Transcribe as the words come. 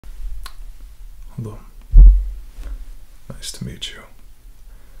Hello. Nice to meet you.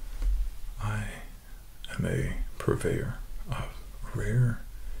 I am a purveyor of rare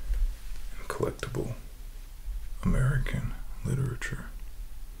and collectible American literature.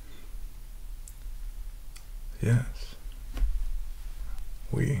 Yes,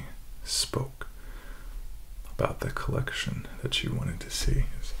 we spoke about the collection that you wanted to see.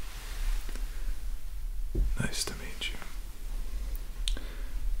 It's nice to meet you.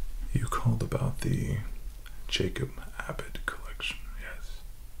 You called about the Jacob Abbott collection, yes.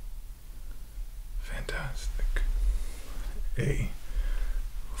 Fantastic. A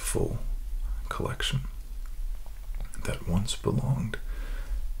full collection that once belonged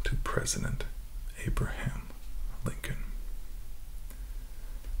to President Abraham Lincoln.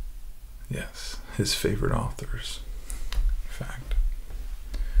 Yes, his favorite authors. In fact,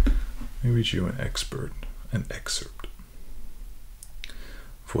 let me read you an excerpt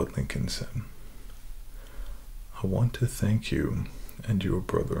of what Lincoln said. I want to thank you and your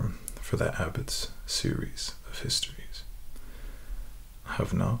brother for the Abbott's series of histories. I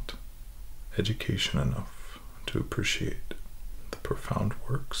have not education enough to appreciate the profound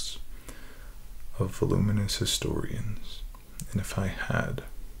works of voluminous historians, and if I had,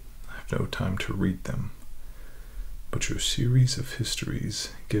 I have no time to read them, but your series of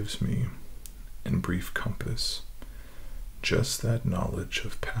histories gives me, in brief compass, just that knowledge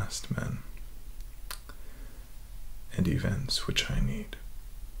of past men and events which I need.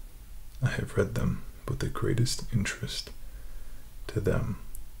 I have read them with the greatest interest. To them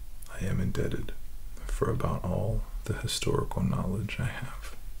I am indebted for about all the historical knowledge I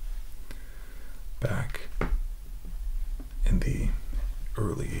have. Back in the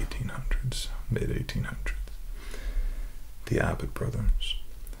early 1800s, mid-1800s, the Abbott brothers,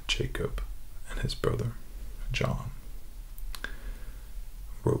 Jacob and his brother John,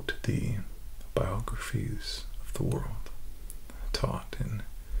 wrote the Biographies of the world, taught in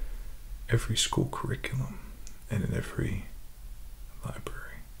every school curriculum and in every library.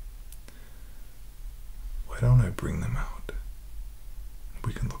 Why don't I bring them out?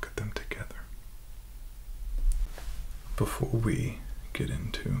 We can look at them together. Before we get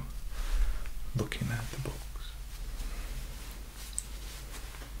into looking at the books,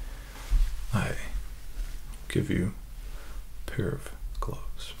 I give you a pair of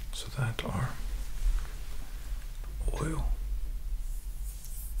gloves so that our oil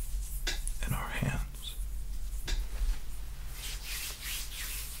in our hands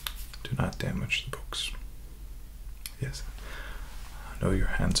do not damage the books. Yes, I know your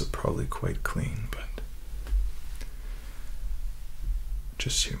hands are probably quite clean, but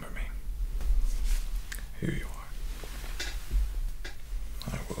just humor me. Here you are.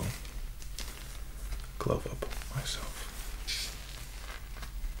 I will glove up myself.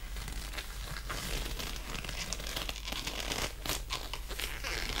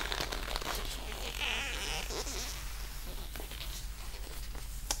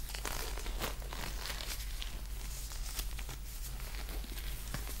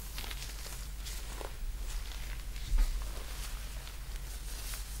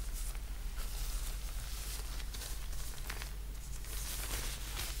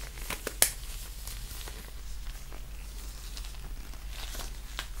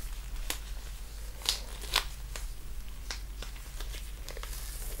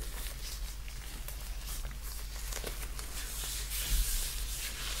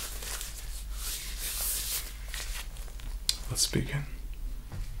 Let's begin.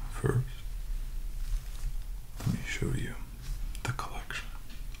 First, let me show you the collection.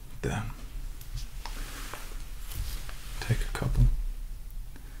 Then, take a couple,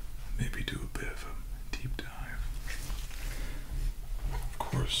 maybe do a bit of a deep dive. Of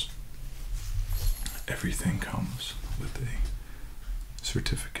course, everything comes with a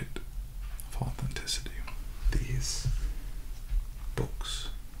certificate of authenticity. These books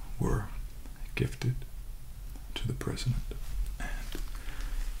were gifted to the president and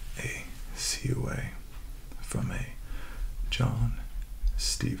a COA from a John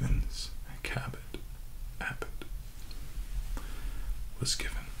Stevens Cabot Abbott was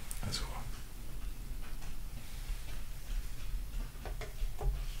given as well.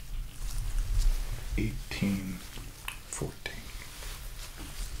 (1814).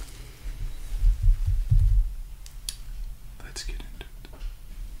 Let's get into it.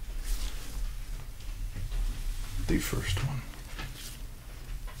 The first one,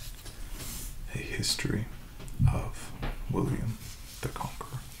 A History of William the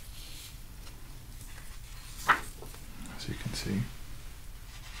Conqueror. As you can see,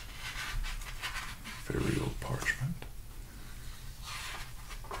 very old parchment.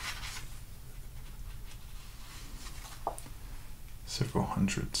 several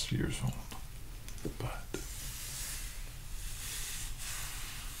hundreds years old, but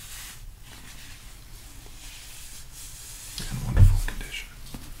in wonderful condition.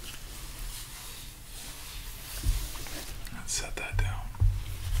 Let's set that down.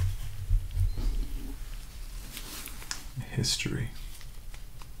 History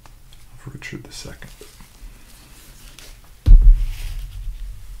of Richard II.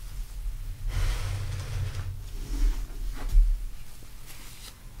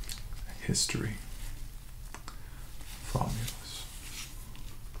 History Romulus.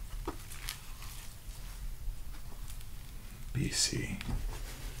 BC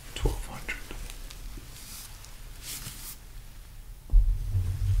 1200.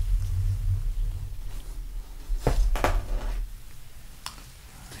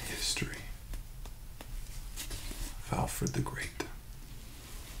 History of Alfred the Great.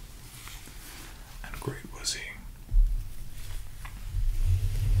 And great was he.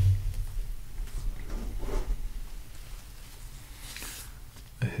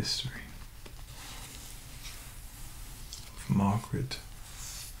 A history of Margaret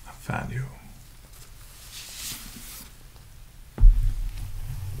Fanio.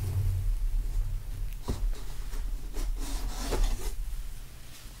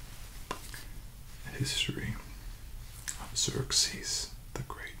 A history of Xerxes the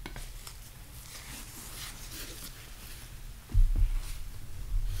Great.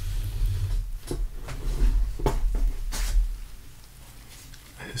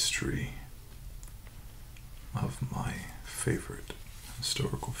 History of my favorite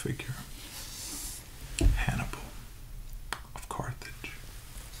historical figure, Hannibal of Carthage.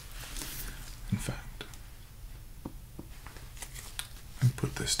 In fact, I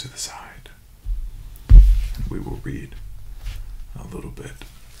put this to the side and we will read a little bit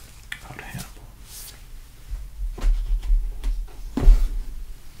about Hannibal.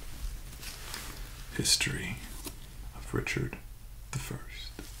 History of Richard the First.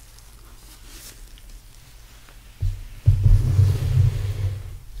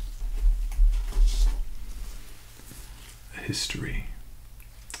 History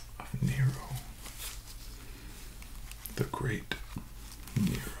of Nero, the great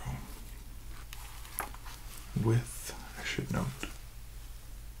Nero, with, I should note,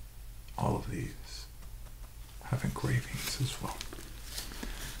 all of these have engravings as well,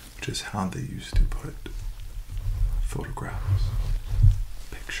 which is how they used to put photographs,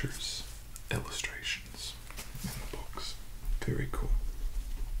 pictures, illustrations in the books. Very cool.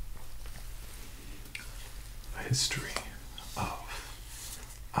 A history of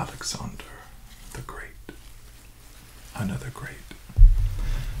Alexander the Great, another great,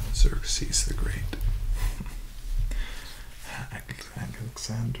 Xerxes the Great,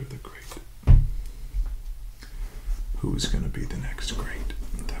 Alexander the Great. Who is going to be the next great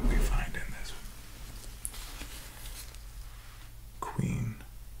that we find in this? Queen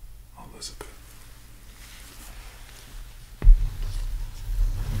Elizabeth.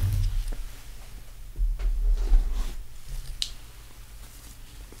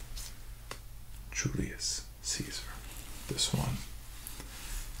 Julius Caesar. This one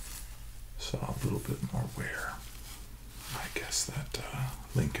saw a little bit more wear. I guess that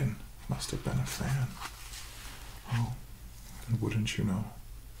Lincoln must have been a fan. Oh, and wouldn't you know?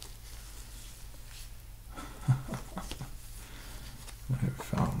 I have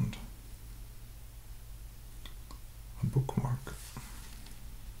found a bookmark.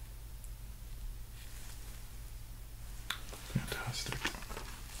 Fantastic.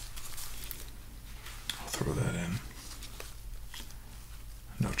 I'll throw that in.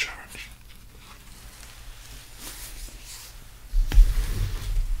 No charge.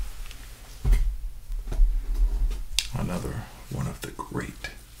 Another one of the great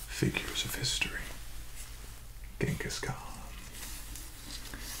figures of history, Genghis Khan.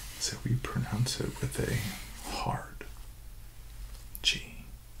 So we pronounce it with a hard G,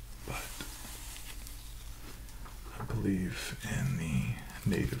 but I believe in the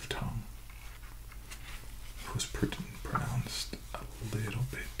native tongue it was pronounced a little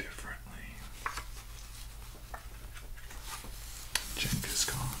bit differently. Genghis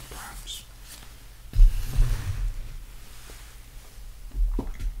Khan, perhaps.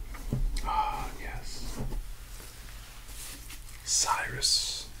 Ah, yes.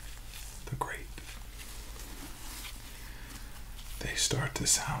 Cyrus the Great. They start to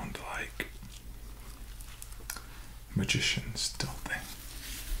sound like magicians, don't they?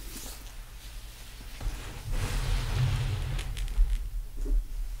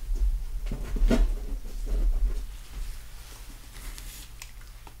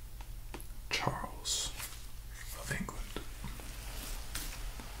 Charles of England.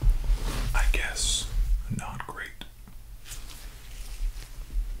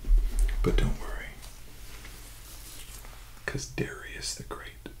 because Darius the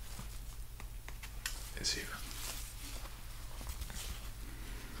Great is here.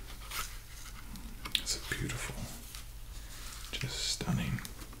 It's a beautiful, just stunning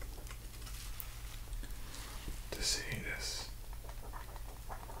to see this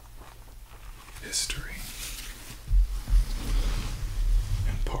history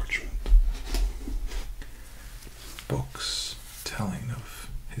in parchment. Books telling of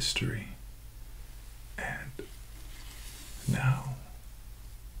history, and now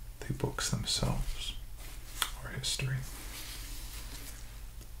the books themselves are history.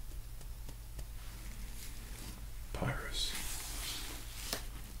 Papyrus.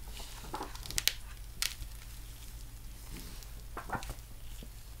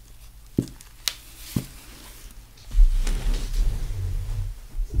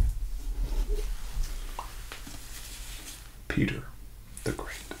 Peter the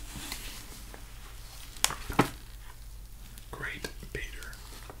Great. Great Peter.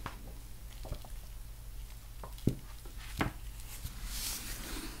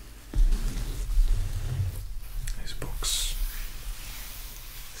 These books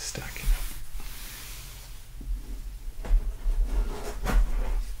stacking up.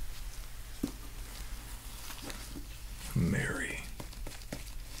 Mary,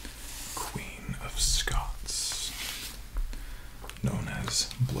 Queen of Scots, known as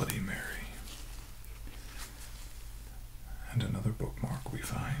Bloody Mary. And another bookmark we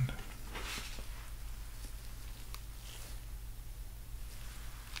find.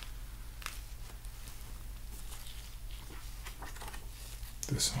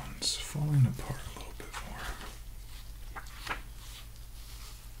 This one's falling apart a little bit more.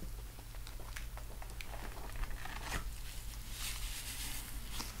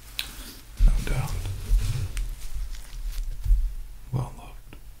 No doubt. Well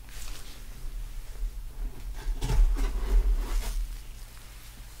loved.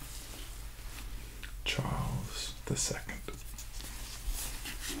 Charles II.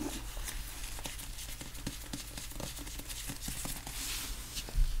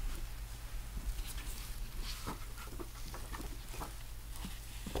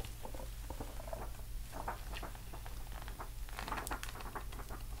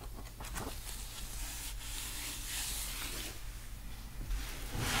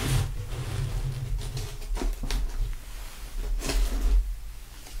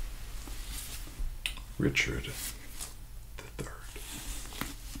 Richard III.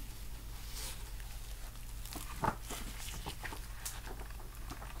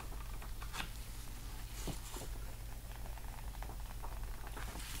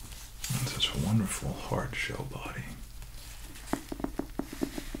 And such a wonderful hard shell body.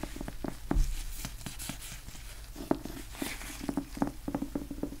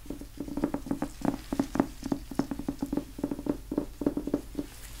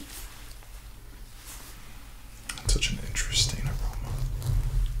 Such an interesting aroma.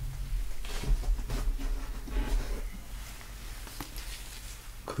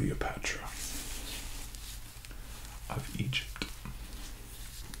 Cleopatra of Egypt.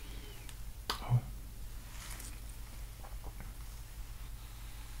 Oh.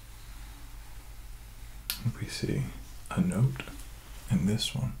 We see a note in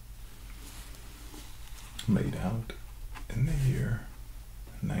this one made out in the year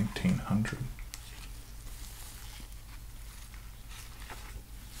 1900.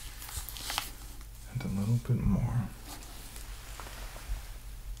 A little bit more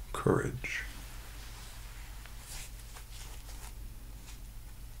courage,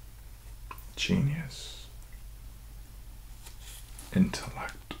 genius,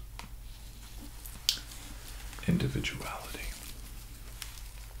 intellect, individuality,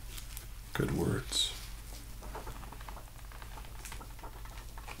 good words,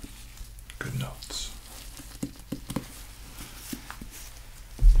 good notes.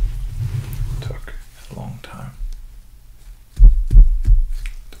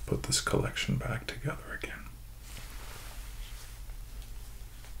 Put this collection back together again.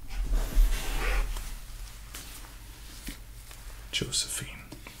 Josephine.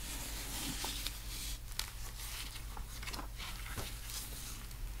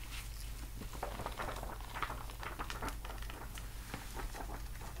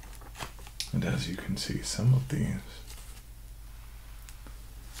 And as you can see, some of these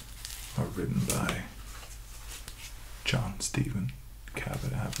are written by John Stephen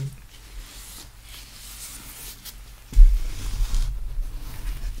Cabot Abbott.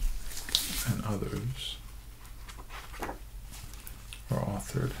 And others are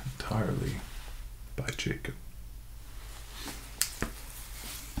authored entirely by Jacob.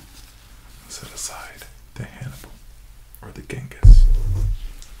 Set aside the Hannibal or the Genghis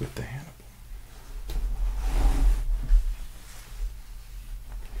with the Hannibal.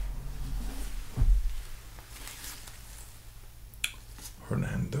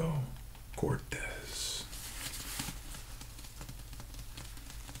 Hernando Cortez.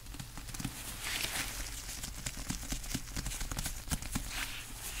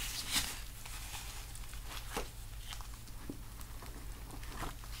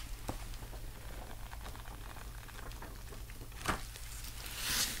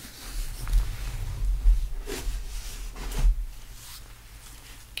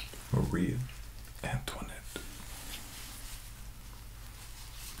 Maria Antoinette.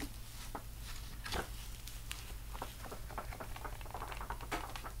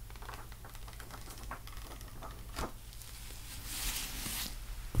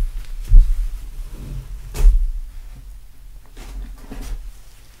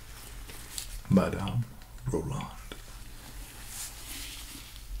 Madame Roland.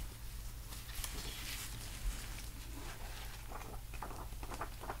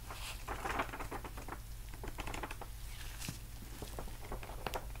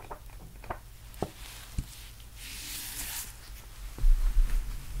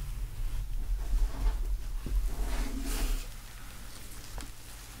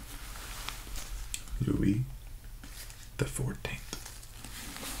 Louis the 14th.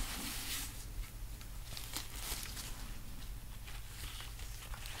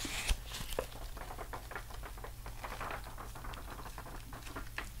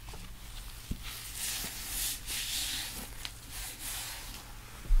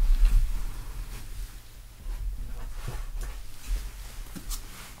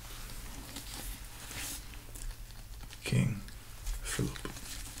 King Philip.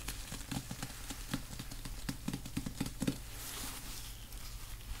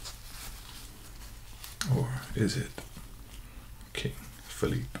 Or is it King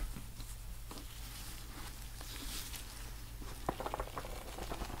Philippe?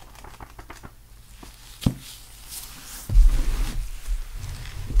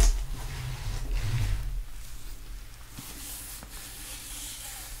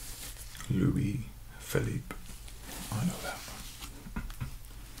 Louis Philippe. I know that one.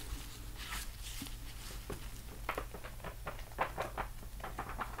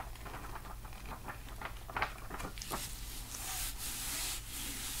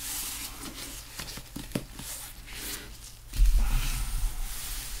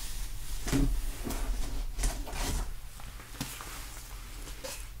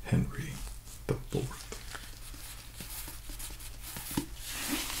 Henry the Fourth.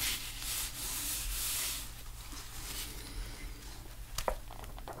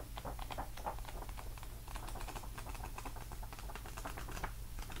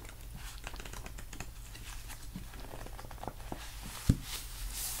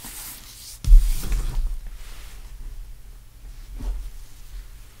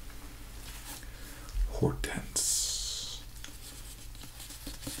 Hortense.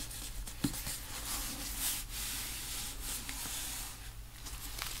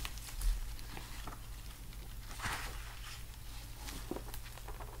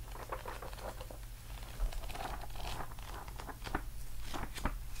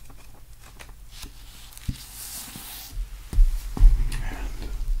 And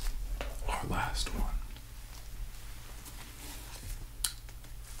our last one,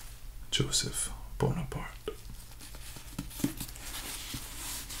 Joseph Bonaparte.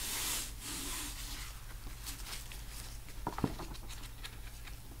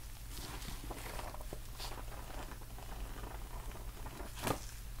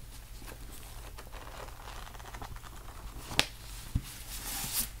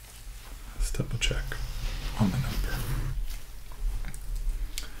 Let's double check on the number.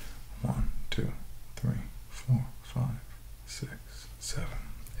 1, 2, 3, 4, 5, 6, 7,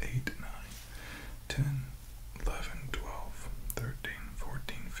 8, 9, 10, 11, 12, 13,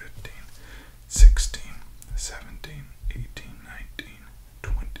 14, 15, 16, 17, 18, 19,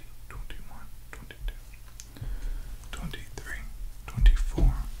 20, 21, 22, 23,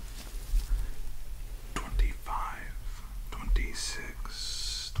 24, 25,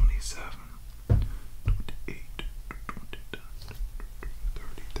 26, 27, 28, 29,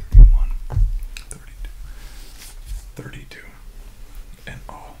 30, 31, 32, 32, and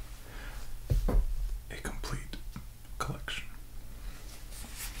all a complete collection.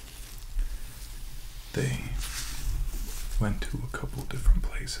 They went to a couple different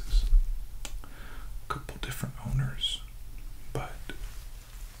places, a couple different owners, but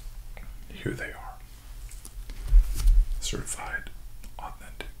here they are. Certified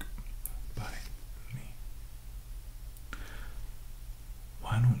authentic by me.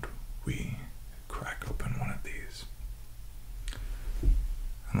 don't we crack open one of these?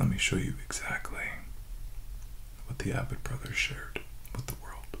 And let me show you exactly what the Abbott brothers shared with the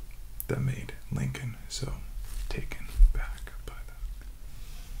world that made Lincoln so taken back by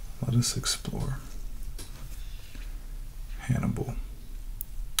that. Let us explore Hannibal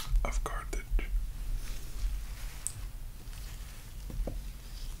of Carthage.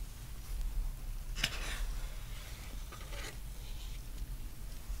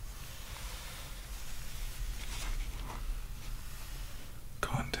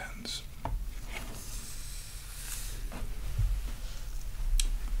 Contents.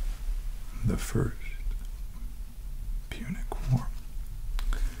 The First Punic War.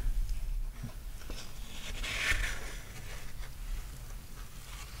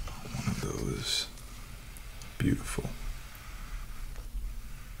 One of those beautiful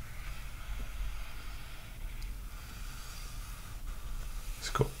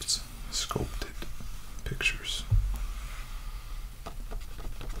sculpted pictures.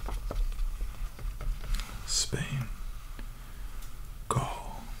 Spain,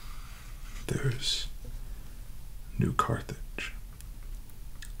 Gaul, there's New Carthage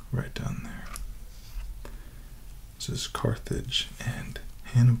right down there. This is Carthage, and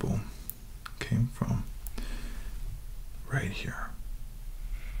Hannibal came from right here,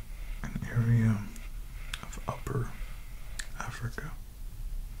 an area of Upper Africa,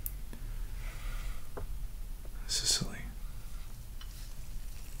 Sicily,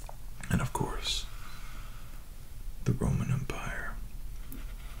 and of course the Roman Empire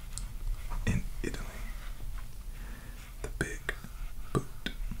in Italy, the big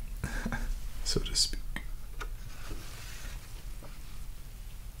boot, so to speak.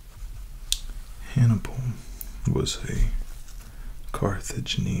 Hannibal was a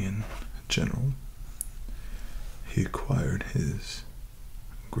Carthaginian general. He acquired his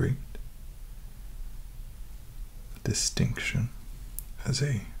great distinction as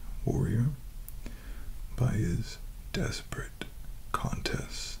a warrior by his desperate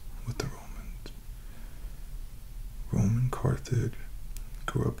contests with the Romans. Rome and Carthage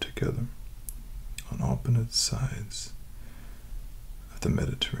grew up together on opposite sides of the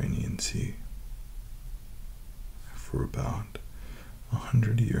Mediterranean Sea. For about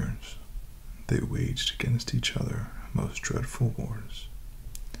 100 years, they waged against each other most dreadful wars.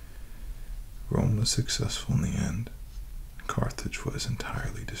 Rome was successful in the end. Carthage was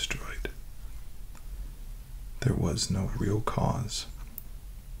entirely destroyed. There was no real cause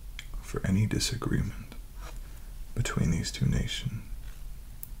for any disagreement between these two nations.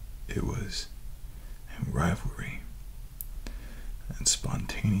 It was a rivalry and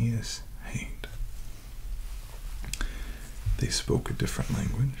spontaneous hate. They spoke a different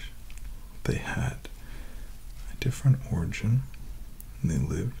language, they had a different origin, and they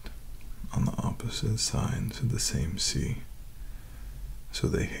lived on the opposite sides of the same sea, so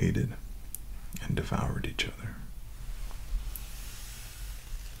they hated and devoured each other.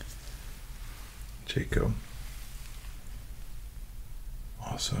 Jacob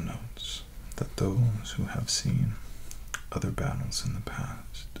also notes that those who have seen other battles in the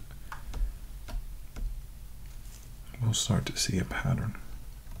past will start to see a pattern.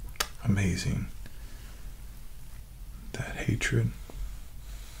 Amazing that hatred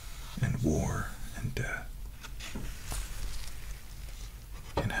and war and death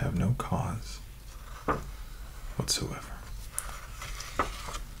can have no cause whatsoever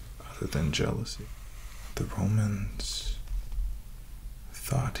other than jealousy. The Romans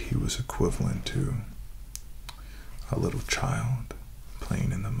thought he was equivalent to a little child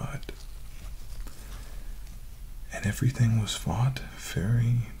playing in the mud, and everything was fought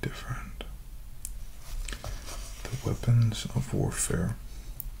very different. The weapons of warfare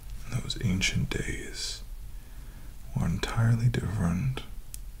in those ancient days were entirely different.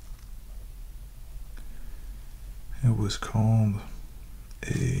 It was called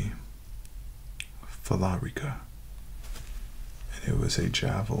a philarica, and it was a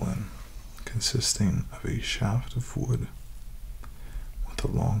javelin consisting of a shaft of wood with a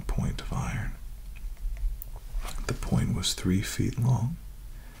long point of iron. The point was 3 feet long,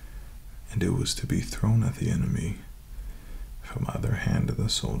 and it was to be thrown at the enemy from either hand of the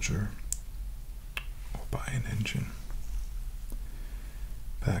soldier or by an engine.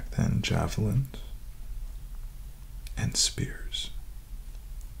 Back then, javelins and spears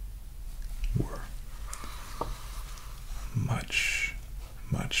were much,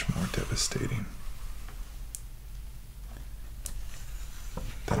 much more devastating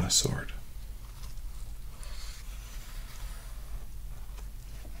than a sword.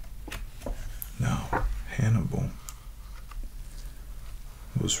 Now, Hannibal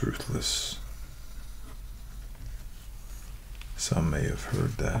was ruthless. Some may have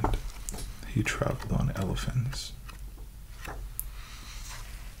heard that he traveled on elephants.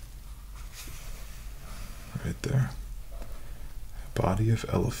 Right there. A body of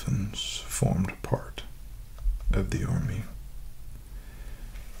elephants formed part of the army.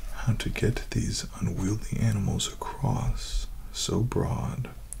 How to get these unwieldy animals across so broad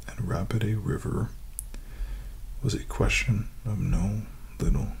and rapid a river was a question of no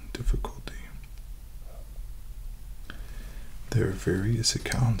little difficulty. There are various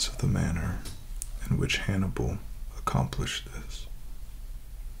accounts of the manner in which Hannibal accomplished this.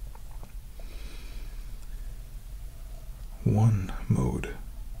 One mode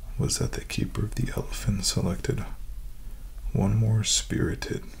was that the keeper of the elephant selected one more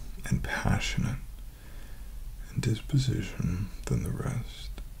spirited and passionate in disposition than the rest,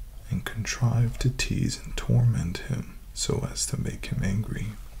 and contrived to tease and torment him so as to make him angry.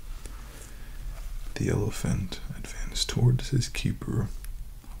 The elephant advanced towards his keeper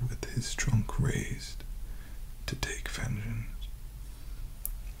with his trunk raised to take vengeance.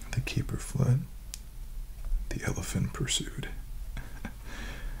 The keeper fled. The elephant pursued,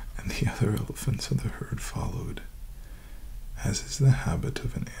 and the other elephants of the herd followed, as is the habit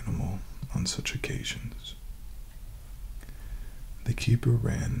of an animal on such occasions. The keeper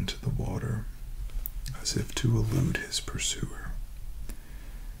ran into the water as if to elude his pursuer,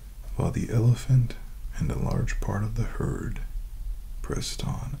 while the elephant and a large part of the herd pressed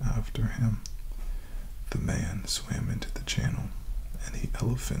on after him. The man swam into the channel, and the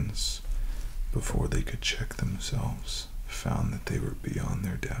elephants, before they could check themselves, found that they were beyond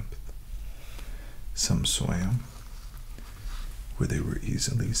their depth. Some swam, where they were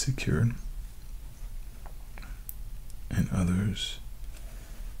easily secured, and others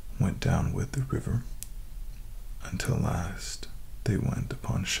went down with the river, until last they went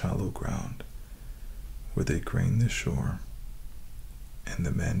upon shallow ground, where they gained the shore, and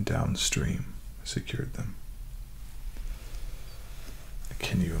the men downstream secured them.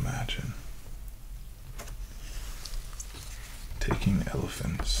 Can you imagine taking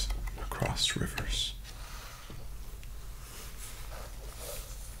elephants across rivers?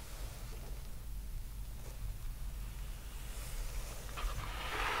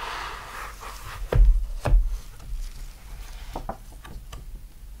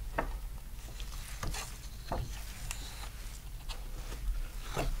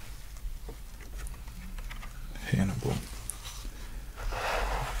 Hannibal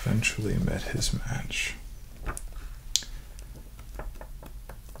eventually met his match,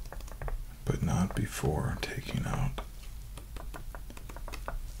 but not before taking out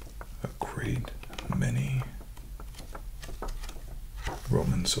a great many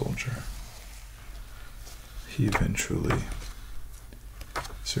Roman soldier. He eventually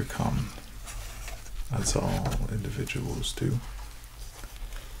succumbed, as all individuals do,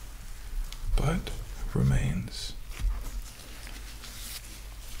 but remains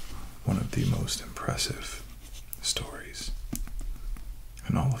one of the most impressive stories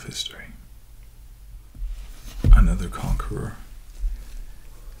in all of history. Another conqueror,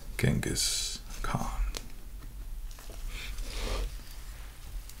 Genghis Khan.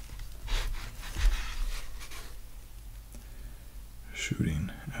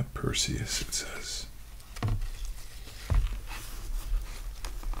 Shooting at Perseus, it says.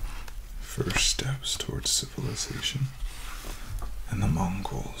 First steps towards civilization, and the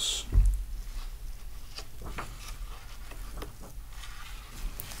Mongols.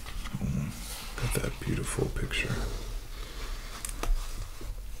 Oh, got that beautiful picture.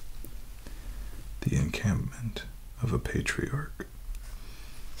 The encampment of a patriarch.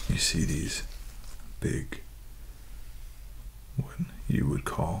 You see these big, what you would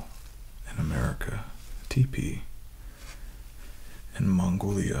call in America, teepee. In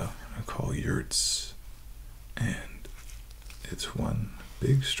Mongolia, I call yurts, and it's one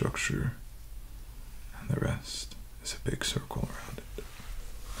big structure, and the rest is a big circle around it.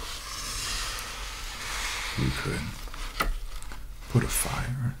 You could put a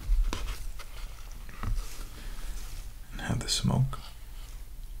fire and have the smoke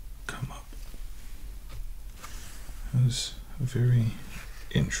come up. It was a very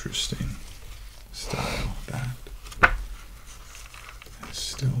interesting style that is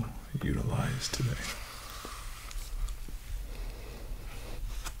still utilized today.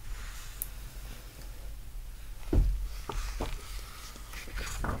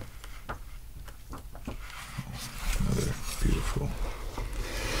 Another beautiful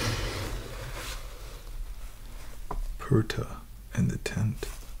Purta in the tent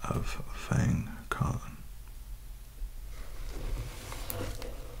of Fang Khan.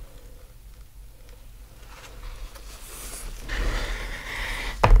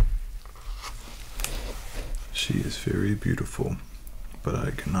 She is very beautiful, but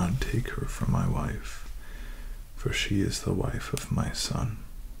I cannot take her for my wife, for she is the wife of my son.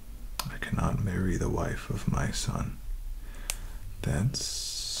 I cannot marry the wife of my son.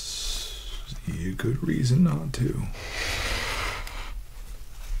 That's a good reason not to.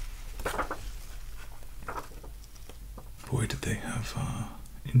 Boy, did they have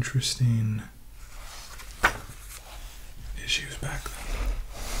interesting issues back then.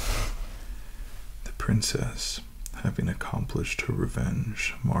 The princess, having accomplished her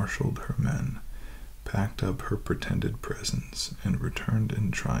revenge, marshaled her men, packed up her pretended presents, and returned in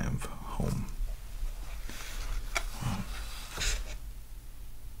triumph home. Wow.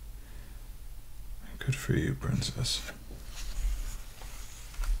 Good for you, princess.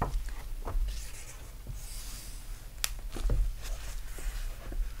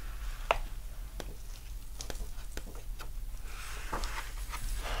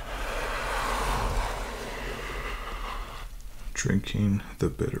 Drinking the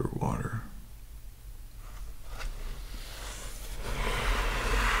bitter water.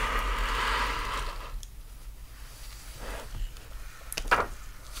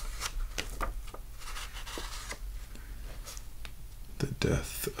 The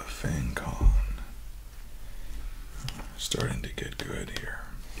death of Fang Khan. Starting to get good here.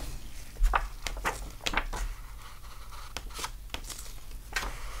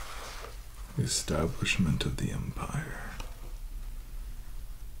 The establishment of the empire.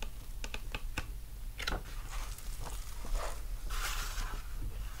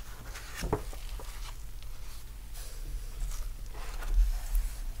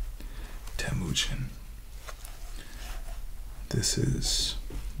 Temujin. This is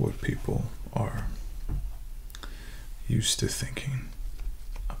what people are used to thinking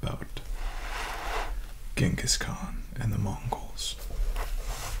about Genghis Khan and the Mongols.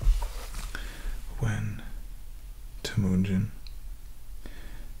 When Temujin,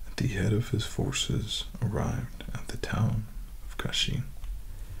 at the head of his forces, arrived at the town of Kashin,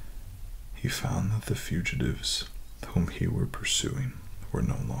 he found that the fugitives whom he were pursuing were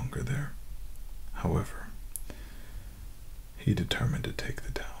no longer there. However, he determined to take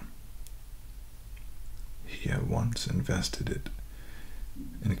the town. He at once invested it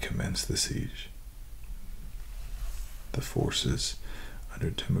and commenced the siege. The forces under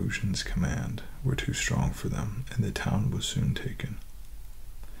Temujin's command were too strong for them, and the town was soon taken.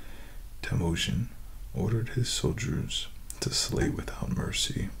 Temujin ordered his soldiers to slay without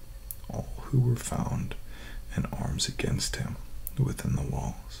mercy all who were found in arms against him within the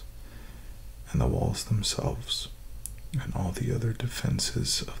walls, and the walls themselves and all the other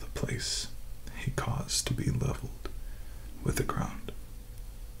defenses of the place he caused to be leveled with the ground.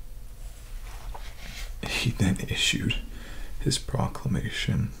 He then issued his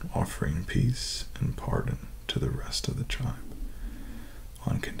proclamation offering peace and pardon to the rest of the tribe,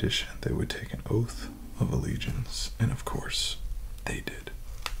 on condition they would take an oath of allegiance, and of course, they did.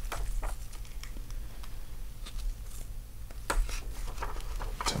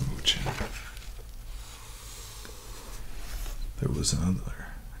 Temujin. There was another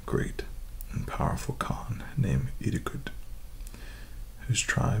great and powerful Khan named Idikut, whose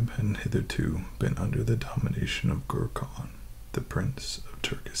tribe had hitherto been under the domination of Gur Khan, the Prince of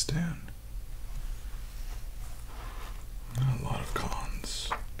Turkestan. A lot of Khans.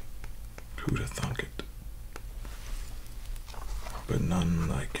 Who'd have thunk it? But none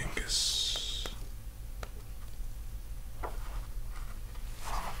like Genghis.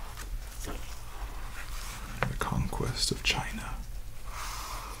 The conquest of China.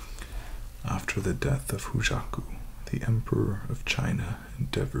 After the death of Hujaku, the Emperor of China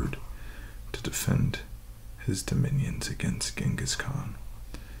endeavored to defend his dominions against Genghis Khan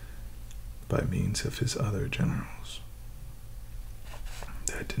by means of his other generals.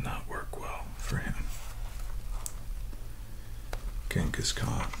 That did not work well for him. Genghis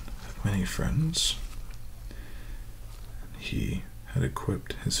Khan had many friends. He had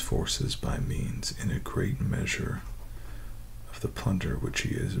equipped his forces by means in a great measure of the plunder which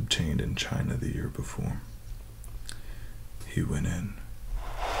he has obtained in China the year before. He went in,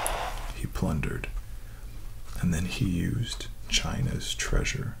 he plundered, and then he used China's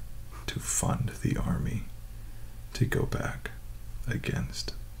treasure to fund the army to go back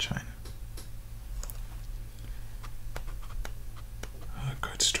against China. A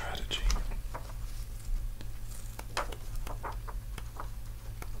good strategy.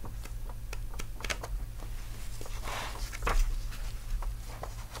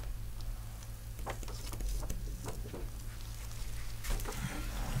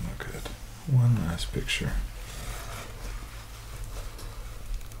 Look at one last picture.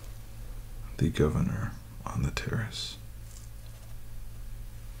 The governor, on the terrace.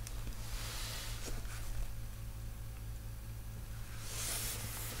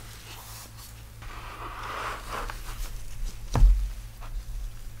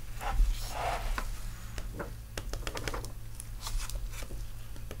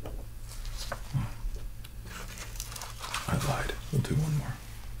 I lied. We'll do one more.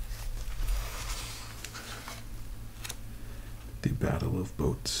 The Battle of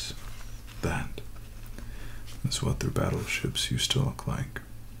Boats. That is what their battleships used to look like.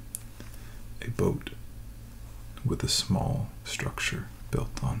 A boat with a small structure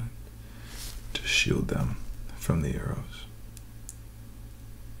built on it to shield them from the arrows.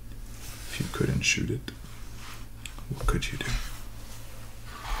 If you couldn't shoot it, what could you do?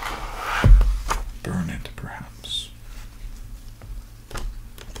 Burn it, perhaps.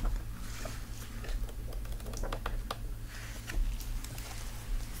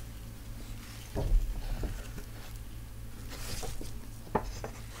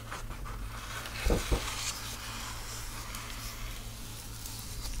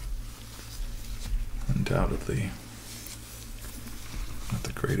 Undoubtedly, one of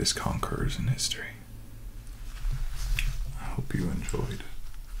the greatest conquerors in history. I hope you enjoyed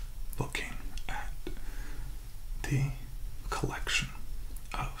looking at the collection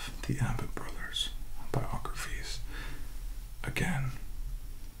of the Abbott brothers' biographies. Again,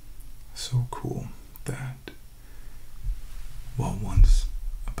 so cool that while once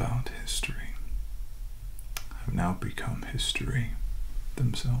about history, have now become history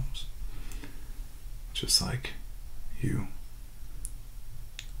themselves. Just like you,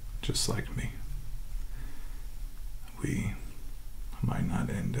 just like me. We might not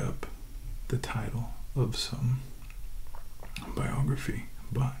end up the title of some biography,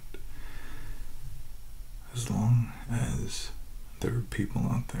 but as long as there are people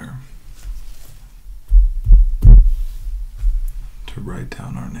out there to write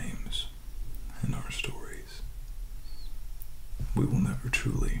down our names and our stories, we will never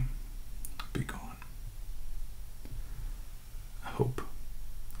truly be gone. I hope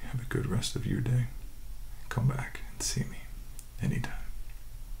you have a good rest of your day. Come back and see me anytime.